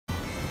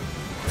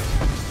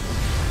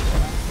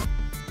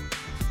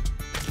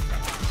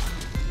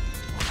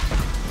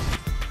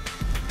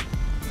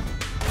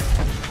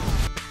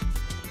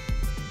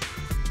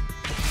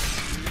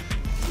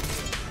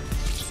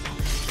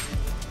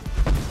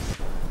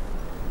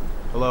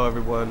Hello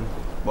everyone,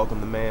 welcome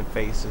to Man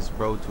Faces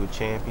Road to a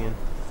Champion.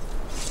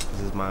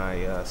 This is my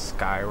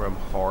Skyrim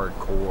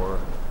hardcore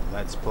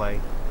Let's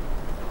Play.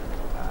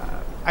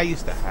 I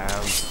used to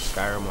have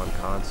Skyrim on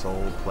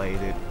console,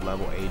 played it,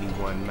 level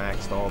 81,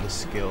 maxed all the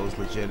skills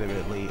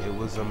legitimately. It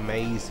was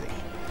amazing.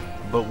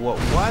 But what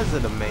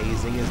wasn't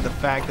amazing is the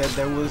fact that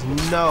there was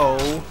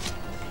no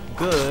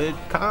good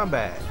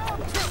combat.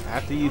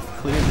 After you've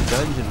cleared the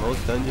dungeon,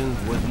 most dungeons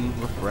wouldn't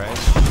refresh.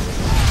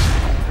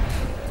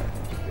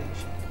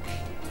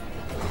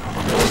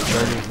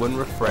 Dungeons wouldn't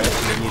refresh,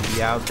 and then you'd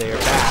be out there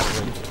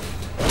battling.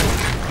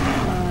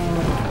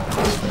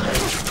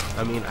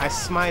 I mean, I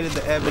smited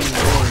the Ebony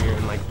Warrior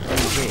in like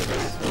 3 hits.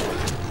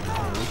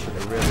 Man, we should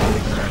have really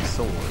picked that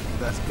sword.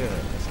 That's good.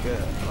 That's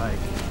good. I like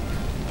it.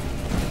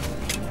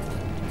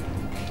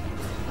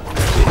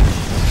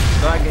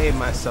 So I gave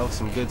myself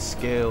some good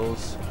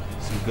skills,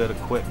 some good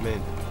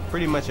equipment,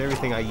 pretty much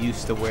everything I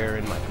used to wear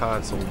in my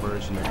console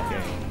version of the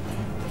game.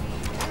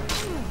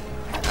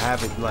 I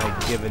haven't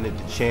like given it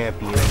the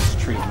champions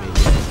treatment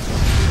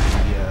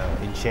yet,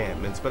 the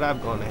enchantments, but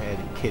I've gone ahead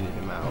and kitted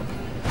him out.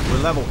 We're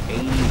level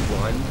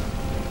 81.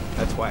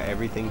 That's why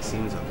everything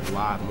seems a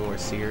lot more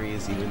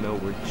serious, even though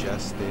we're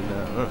just in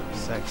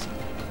sexy.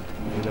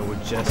 Even though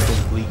we're just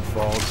in Bleak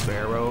Falls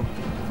Barrow.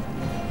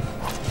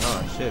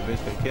 Oh shit,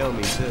 bitch can kill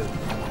me too.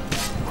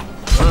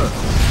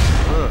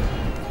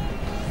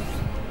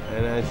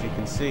 And as you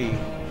can see,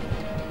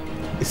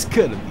 it's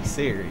gonna be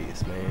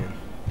serious, man.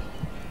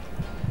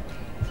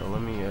 So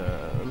let me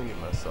get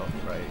myself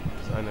right,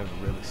 because I never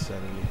really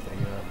set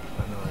anything up.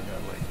 I know I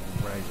got like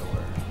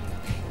regular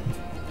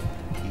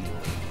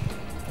healing.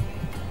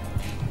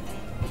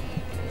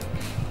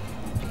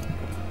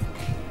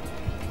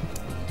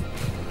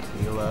 Let's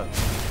heal up.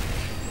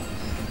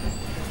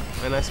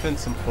 And I spent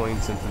some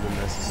points into the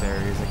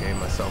necessaries. I gave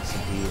myself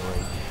some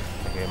healing.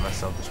 I gave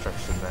myself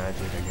destruction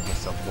magic. I gave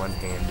myself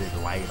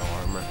one-handed light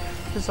armor,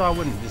 just so I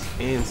wouldn't just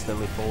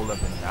instantly fold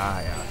up and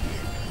die out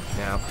here.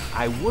 Now,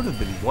 I would have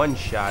been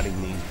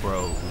one-shotting these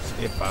bros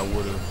if I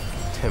would have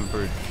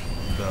tempered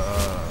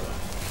the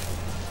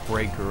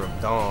Breaker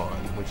of Dawn,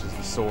 which is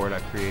the sword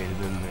I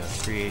created in the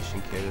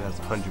creation kit. It has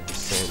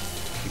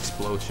 100%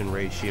 explosion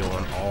ratio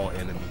on all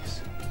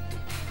enemies.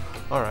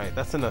 Alright,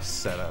 that's enough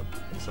setup,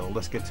 so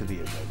let's get to the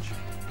adventure.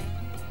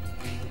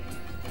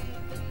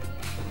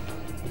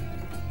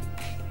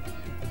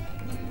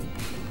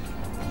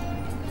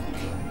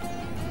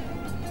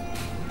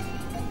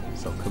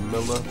 So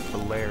Camilla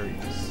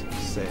Valerius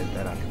said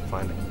that I could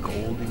find a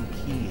golden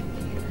key in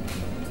here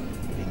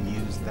and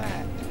use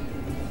that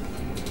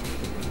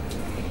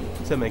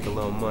to make a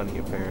little money,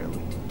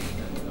 apparently.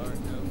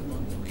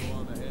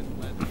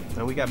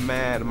 And we got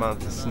mad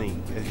amounts of sneak,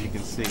 as you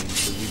can see,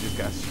 because we just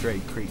got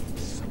straight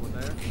creeps.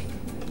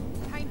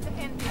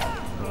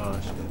 Oh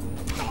shit.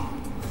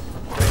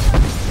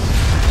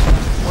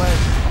 What?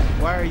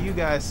 Why are you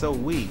guys so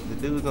weak? The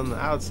dudes on the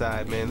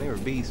outside, man, they were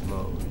beast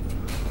mode.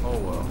 Oh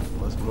well,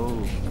 let's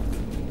move.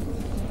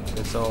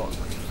 And so,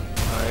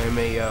 I am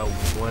a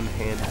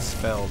one-handed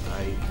spell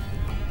type.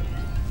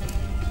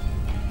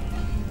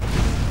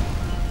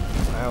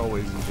 I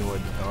always enjoyed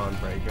the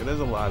Dawnbreaker. There's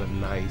a lot of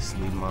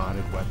nicely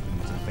modded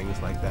weapons and things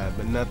like that,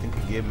 but nothing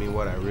could give me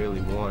what I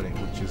really wanted,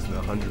 which is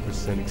the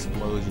 100%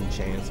 explosion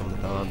chance on the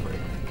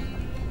Dawnbreaker,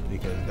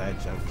 because that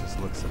junk just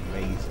looks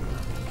amazing.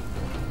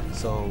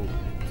 So,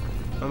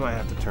 I might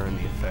have to turn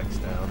the effects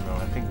down. No,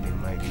 I think they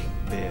might be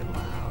a bit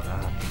loud. I'll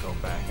have to go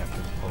back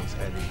after the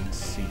post-edit and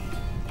see.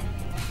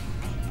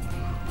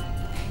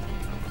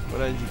 But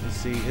as you can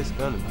see, it's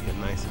gonna be a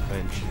nice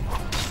adventure.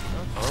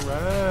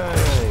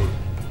 Alright!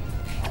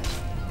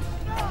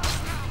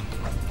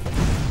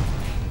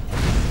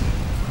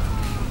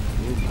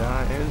 You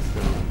die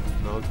instantly.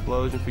 No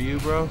explosion for you,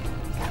 bro?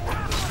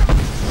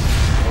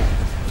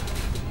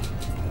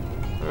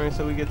 Alright,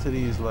 so we get to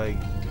these, like,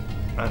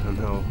 I don't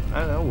know.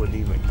 I wouldn't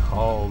even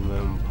call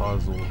them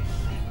puzzles.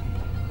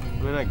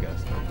 I mean, I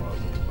guess they're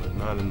puzzles, but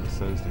not in the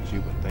sense that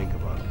you would think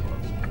about a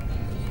puzzle.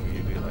 Where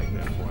you'd be like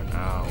there for an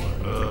hour.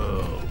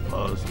 Oh,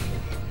 puzzle.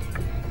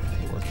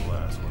 What's the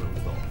last one? It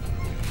was Dolphin.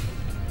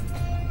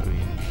 I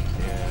mean,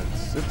 yeah,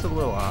 it's a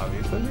little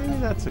obvious, but maybe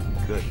that's a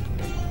good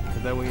thing.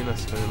 Because that way you're not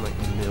spending like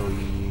a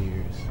million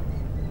years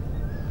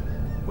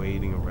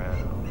waiting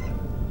around.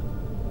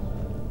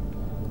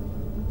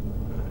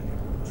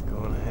 Alright, let's go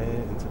on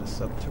ahead into the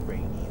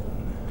subterranean.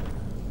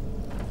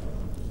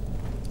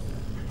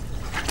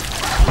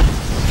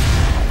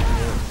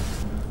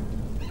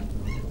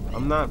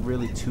 I'm not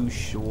really too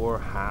sure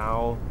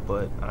how,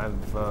 but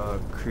I've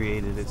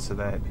created it so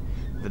that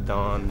the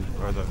Dawn,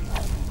 or the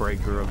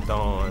Breaker of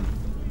Dawn,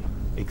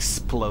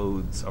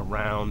 explodes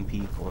around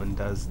people and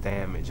does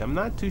damage. I'm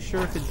not too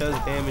sure if it does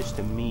damage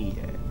to me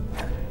yet.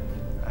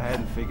 I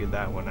hadn't figured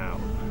that one out.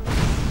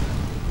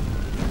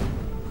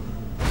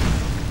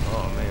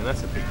 Oh man,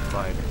 that's a big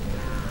fighter.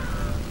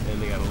 And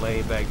they got a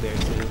lay back there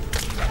too.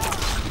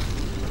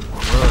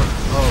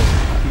 Oh,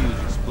 huge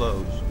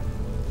explosion.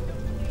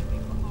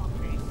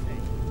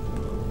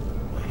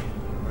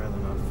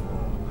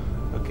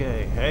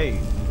 Okay, hey.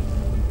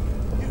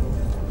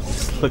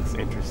 looks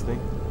interesting.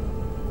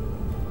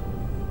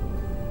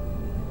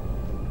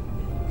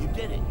 You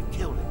did it. You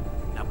killed it.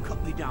 Now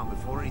cut me down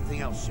before anything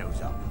else shows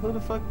up. Who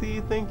the fuck do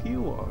you think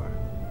you are?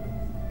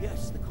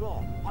 Yes, the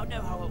claw. I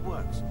know how it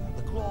works.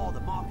 The claw,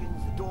 the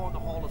markings, the door in the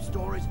Hall of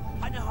Stories.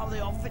 I know how they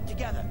all fit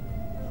together.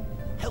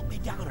 Help me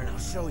down and I'll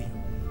show you.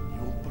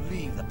 You won't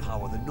believe the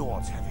power the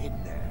Nords have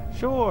hidden there.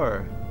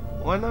 Sure.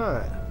 Why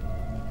not?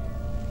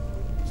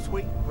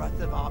 Sweet breath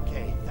of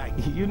arcade.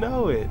 Thank you. You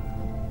know it.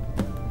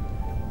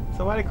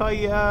 So why do they call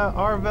you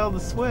Arvel the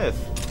Swift?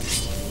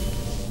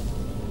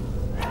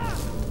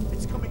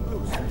 It's coming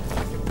loose. I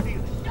can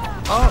feel it.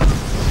 Oh!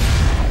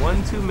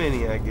 One too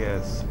many, I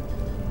guess.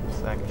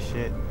 Sack of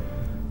shit.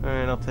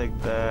 Alright, I'll take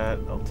that.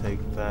 I'll take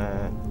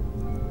that.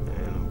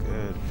 And I'm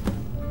good.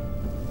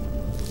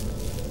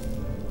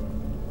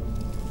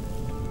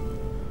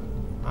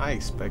 I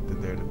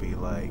expected there to be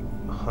like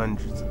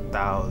hundreds of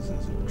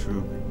thousands of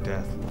Druid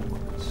Death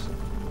Lords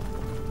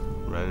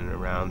running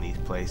around these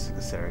places,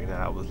 considering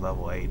that I was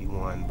level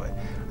 81, but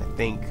I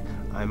think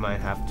I might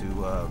have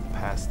to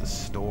pass the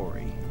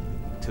story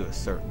to a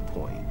certain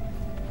point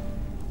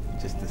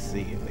just to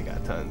see if they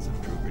got tons of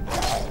Druid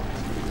Death Lords.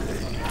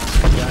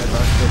 You guys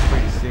are still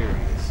pretty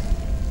serious.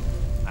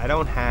 I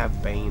don't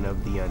have Bane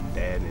of the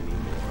Undead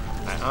anymore.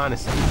 I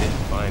honestly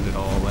didn't find it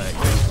all that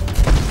useful.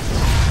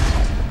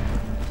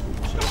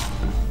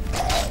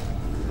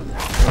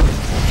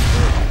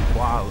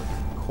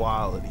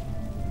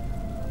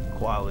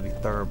 Quality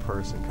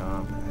third-person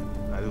combat.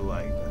 I do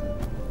like that.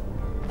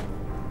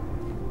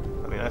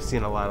 I mean, I've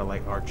seen a lot of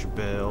like archer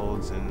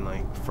builds and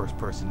like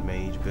first-person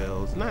mage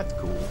builds, and that's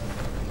cool.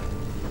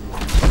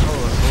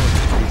 Oh,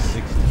 it's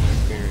 360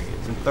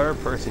 experience. And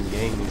third-person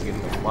gaming is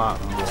getting a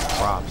lot more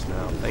props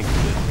now. Thank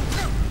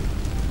goodness.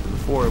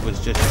 Before it was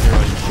just your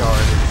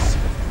Uncharted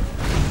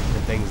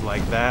and things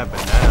like that,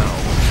 but now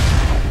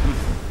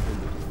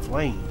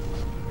flames.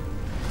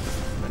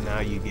 But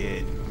now you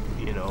get,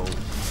 you know,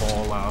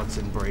 Fallout's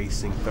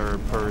embracing third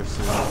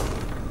person.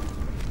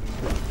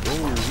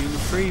 Oh, he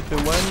was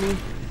creeping, wasn't he?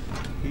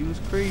 He was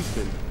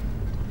creeping.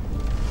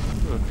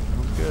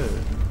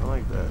 Good. I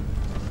like that.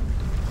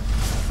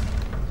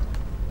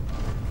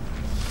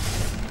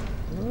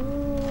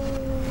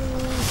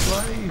 Oh,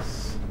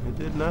 slice. It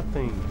did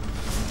nothing.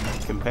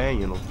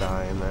 Companion will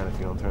die in that if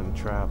you don't turn the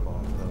trap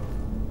off, though.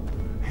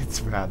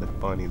 It's rather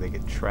funny. They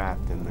get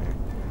trapped in there.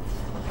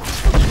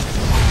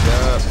 Wake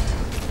up.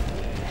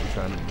 I'm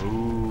trying to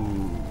move.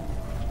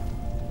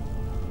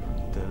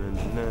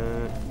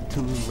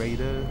 Tomb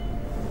Raider.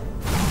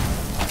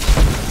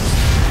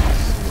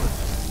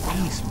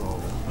 Beast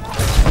mode.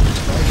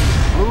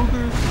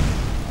 Rugers.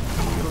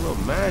 Get a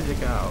little magic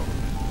out.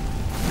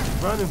 What you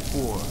running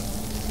for?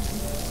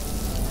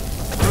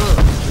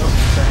 Jump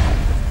attack.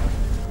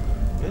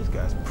 This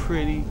guy's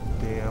pretty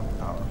damn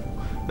powerful.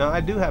 Now I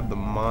do have the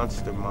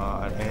Monster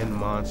mod and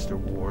Monster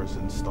Wars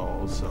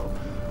installed, so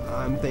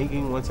I'm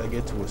thinking once I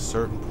get to a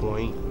certain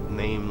point,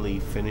 namely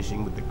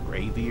finishing with the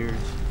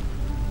Greybeards,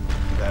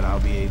 that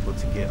I'll be able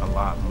to get a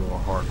lot more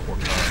hardcore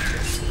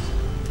content.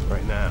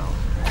 Right now,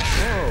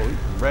 whoa, he's a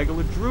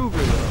regular Druger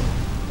though.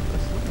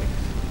 That's nice.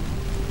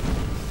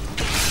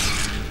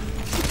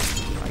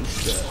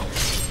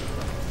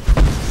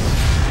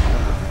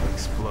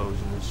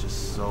 Explosion is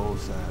just so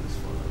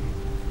satisfying.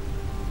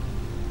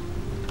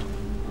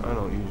 I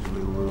don't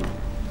usually loot.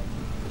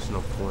 There's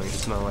no point.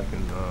 It's not like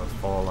in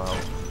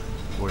Fallout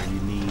where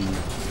you need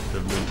the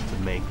loot to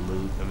make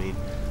loot. I mean,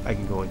 I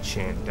can go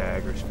enchant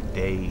daggers for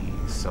days,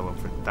 sell them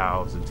for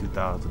 $1,000,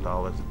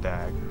 $2,000 a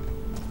dagger.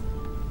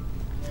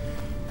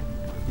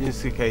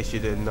 Just in case you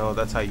didn't know,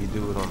 that's how you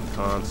do it on the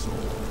console.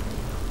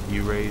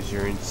 You raise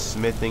your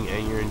smithing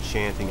and your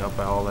enchanting up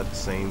all at the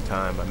same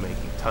time by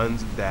making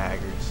tons of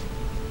daggers,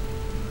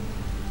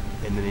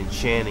 and then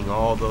enchanting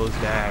all those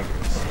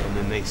daggers, and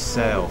then they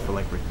sell for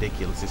like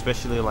ridiculous,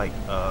 especially like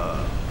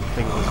I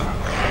think it was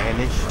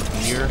Vanish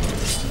gear.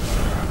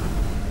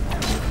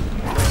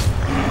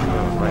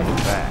 Right in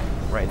the back,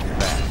 right in the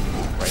back,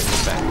 right in the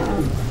back.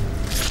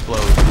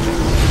 Explosion.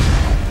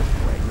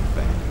 Right in the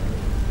back.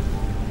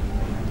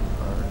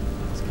 Alright,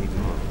 let's keep it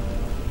moving.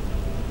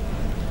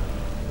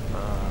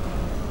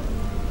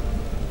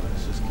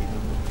 Let's just keep it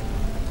moving.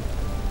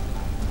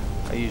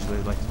 I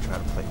usually like to try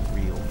to play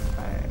real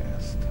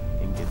fast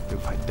and get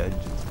through my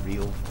dungeons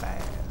real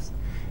fast.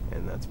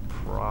 And that's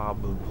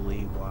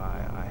probably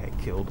why I had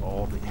killed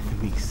all the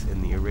enemies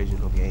in the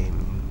original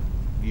game.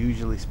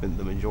 Usually spent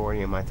the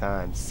majority of my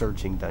time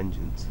searching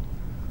dungeons,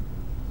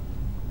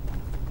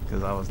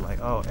 because I was like,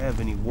 oh,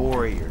 Ebony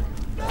Warrior,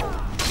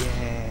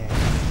 yeah,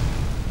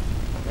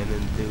 and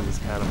then the dude was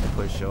kind of a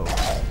pushover.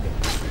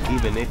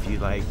 Even if you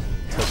like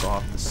took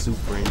off the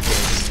super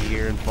intense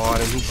gear and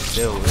fought him, he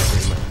still was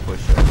pretty much a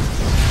pushover.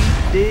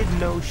 He did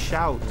no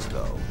shouts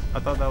though. I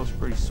thought that was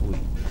pretty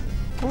sweet.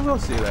 We'll go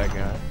see that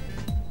guy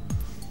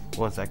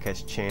once I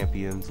catch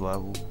champions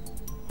level.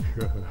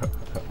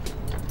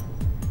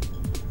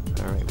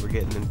 Alright, we're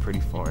getting in pretty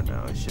far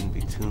now. It shouldn't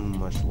be too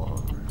much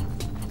longer.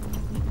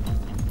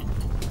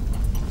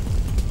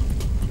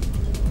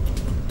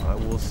 I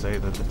will say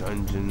that the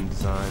dungeon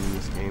design in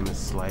this game is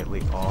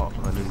slightly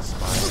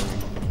uninspiring.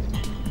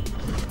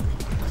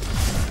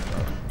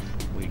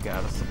 We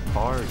got us a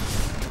party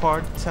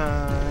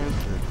time.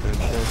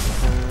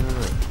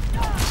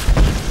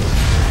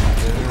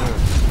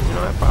 You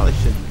know, I probably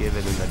should give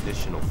it an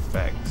additional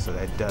effect so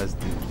that does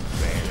do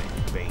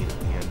Bane of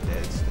the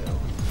Undead still.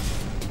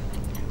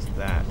 Because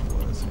that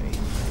was a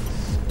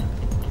nice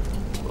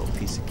little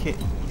piece of kit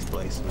in these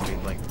places when they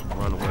like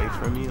run away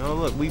from you. Oh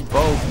look, we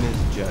both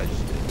misjudged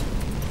it.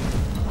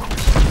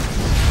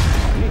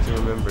 I need to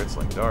remember it's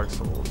like Dark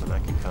Souls and I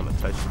can kind of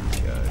touch these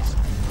guys.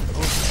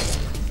 Oh,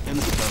 in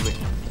the stomach.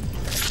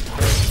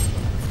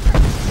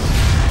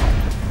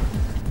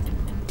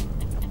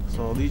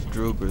 So these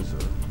Droogers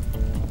are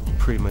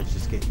pretty much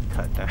just getting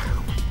cut down.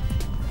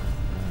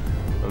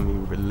 I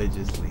mean,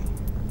 religiously.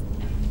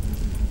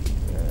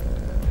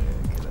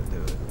 Can I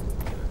do it?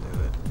 Can I do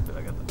it? Do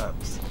I got the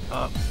ups?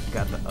 Up.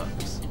 Got the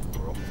ups.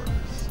 World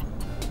first.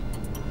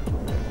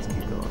 Okay, let's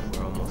keep going.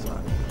 We're almost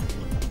out.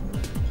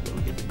 Then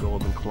we get the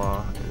Golden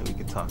Claw, and then we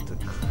can talk to,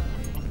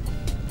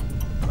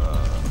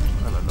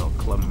 I don't know,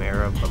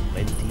 Clamera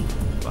Valenti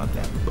about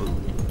that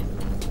boot.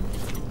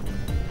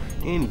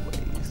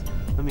 Anyways,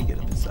 let me get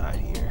up inside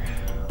here.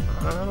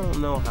 I don't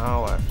know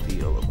how I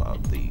feel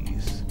about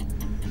these.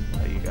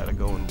 You gotta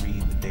go and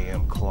read the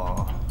damn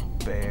claw.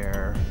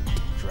 Bear,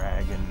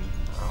 dragon,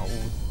 owl.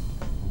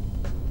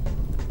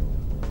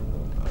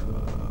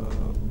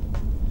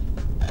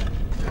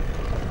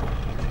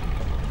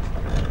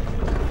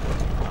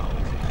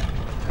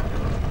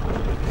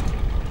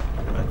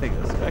 I think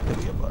that could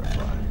be a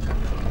butterfly.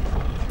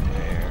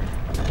 Bear.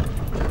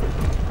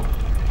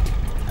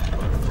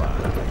 Butterfly.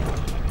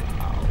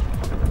 Owl.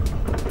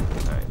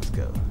 Alright, let's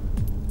go.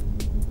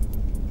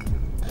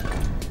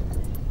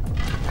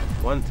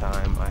 One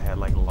time I had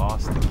like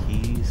lost the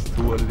keys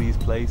to one of these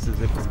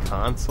places. It was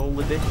console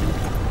edition.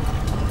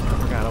 I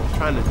forgot, I was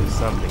trying to do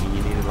something and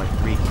you needed like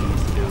 3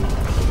 keys to do.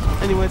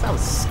 Anyways, I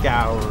was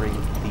scouring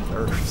the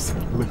earth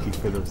looking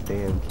for those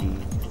damn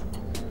keys.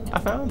 I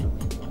found them.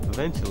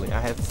 Eventually, I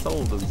had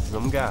sold them to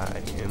some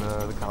guy in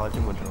the College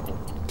of Winterhold.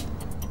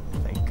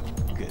 Thank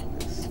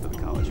goodness for the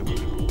College of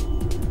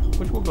Winterhold.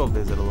 Which we'll go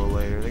visit a little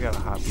later. They got a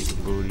hot piece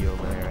of booty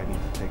over there I need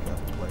to take out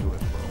and play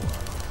with for a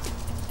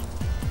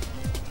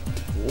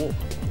while. Whoa,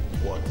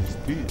 what is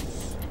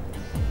this?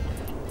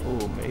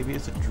 Oh, maybe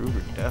it's a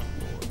Druid Death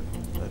Lord.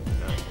 That'd be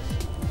nice.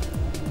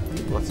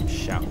 I want some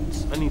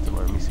shouts. I need to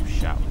learn me some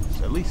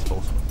shouts. At least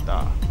for some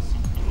dogs.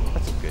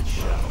 That's a good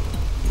shout.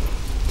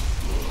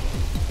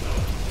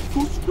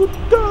 Who's the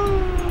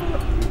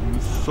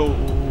dog? Soul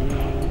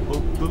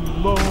of the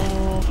law.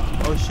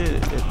 Oh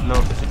shit, no,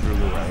 it's a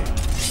Druid, right?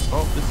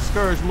 Oh, it's a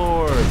Scourge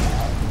Lord.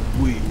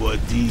 We were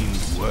deemed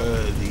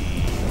worthy.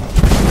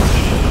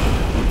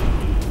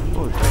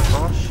 Oh, is that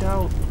all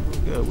shout?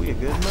 Good, we a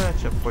good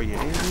matchup for you,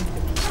 ain't we?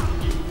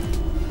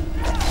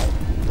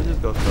 Let's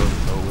just go toe to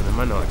toe with him.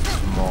 I know I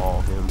can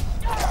maul him.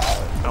 I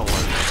don't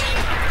want a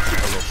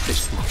little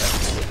fishy test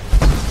with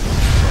a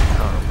little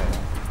combat,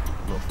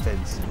 a little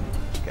fencing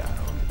got on me.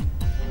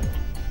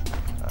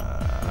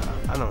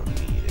 I don't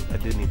need it. I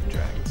did need the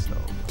Dragon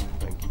Stone.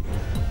 Thank you.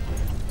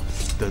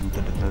 Dun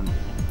dun dun dun.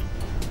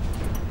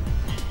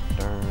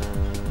 Dun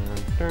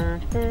dun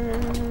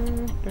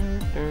dun dun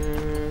dun.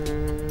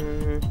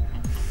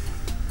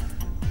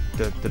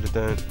 Dun, dun, dun,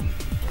 dun.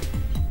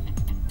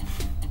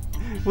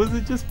 Was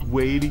it just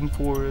waiting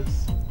for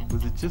us?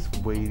 Was it just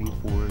waiting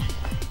for us?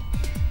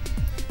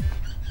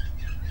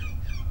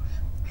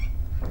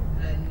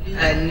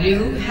 A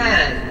new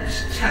hand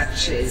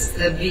touches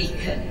the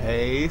beacon.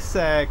 Hey,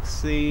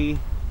 sexy.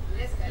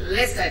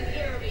 Listen,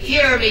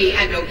 hear me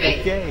and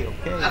obey. Okay.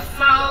 A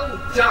foul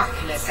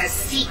darkness has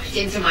seeped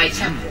into my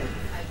temple.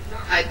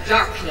 A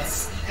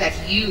darkness that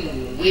you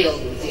will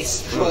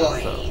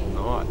destroy. So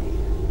naughty.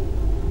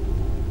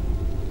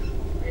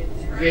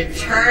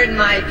 Return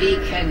my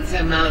beacon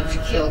to Mount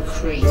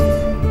Kilcreek.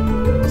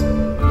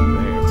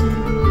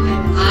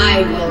 And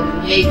I will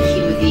make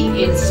you the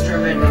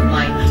instrument of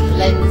my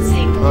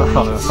cleansing light.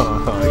 Oh, he's so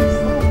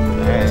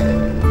bad.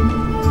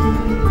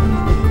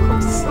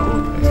 I'm so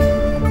bad.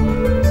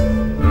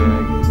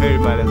 Yeah, if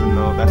everybody doesn't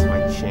know, that's my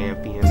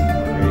champion,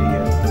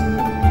 Meridia.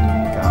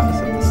 Goddess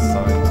of the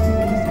sun.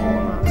 Just all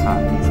around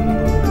hot piece of the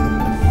book.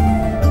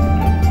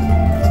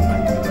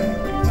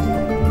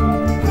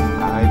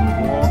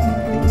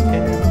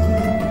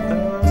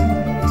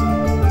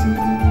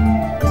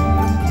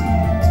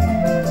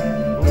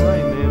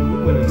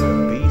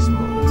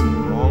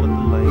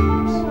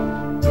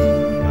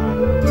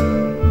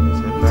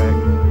 Back.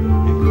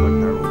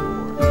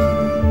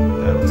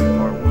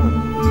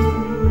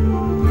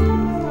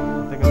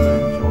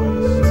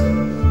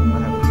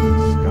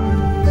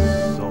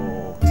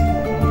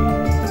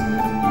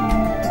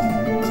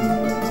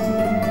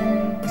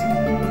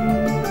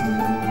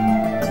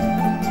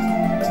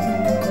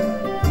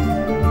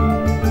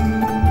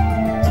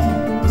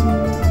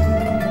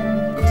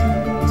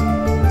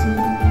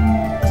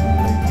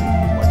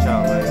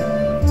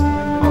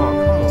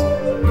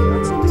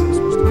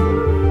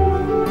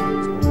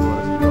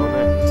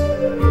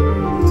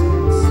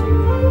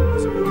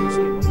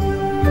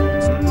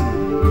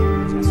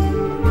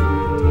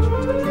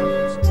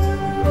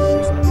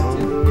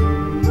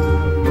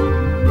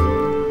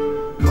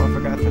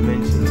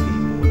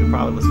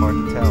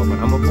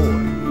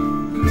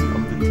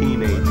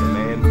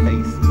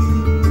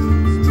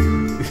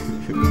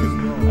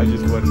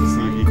 wanted to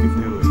see if he could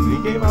do it. And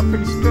he came out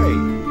pretty straight.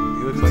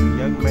 He looks like a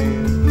young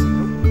man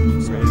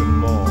ready to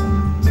maul.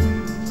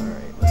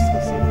 Alright, let's go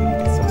see if we can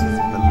get some of this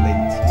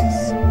valentious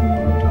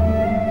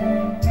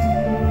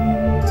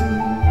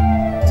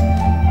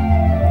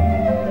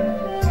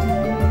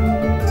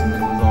it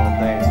was all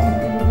down.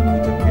 We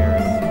took care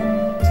of it.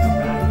 You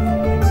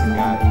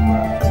got it,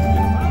 bro.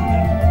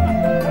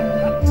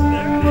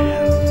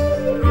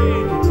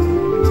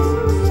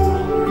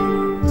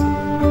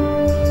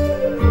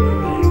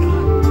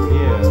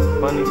 Yeah,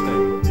 funny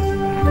thing.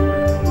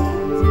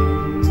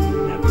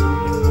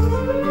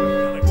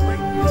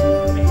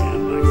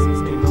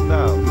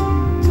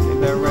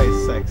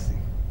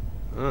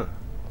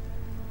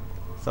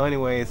 So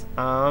anyways,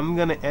 I'm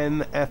gonna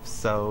end the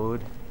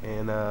episode,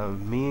 and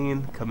me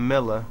and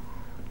Camilla,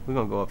 we're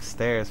gonna go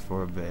upstairs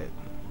for a bit.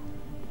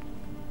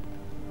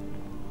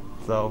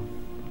 So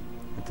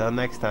until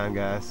next time,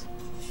 guys,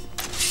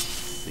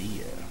 see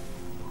ya.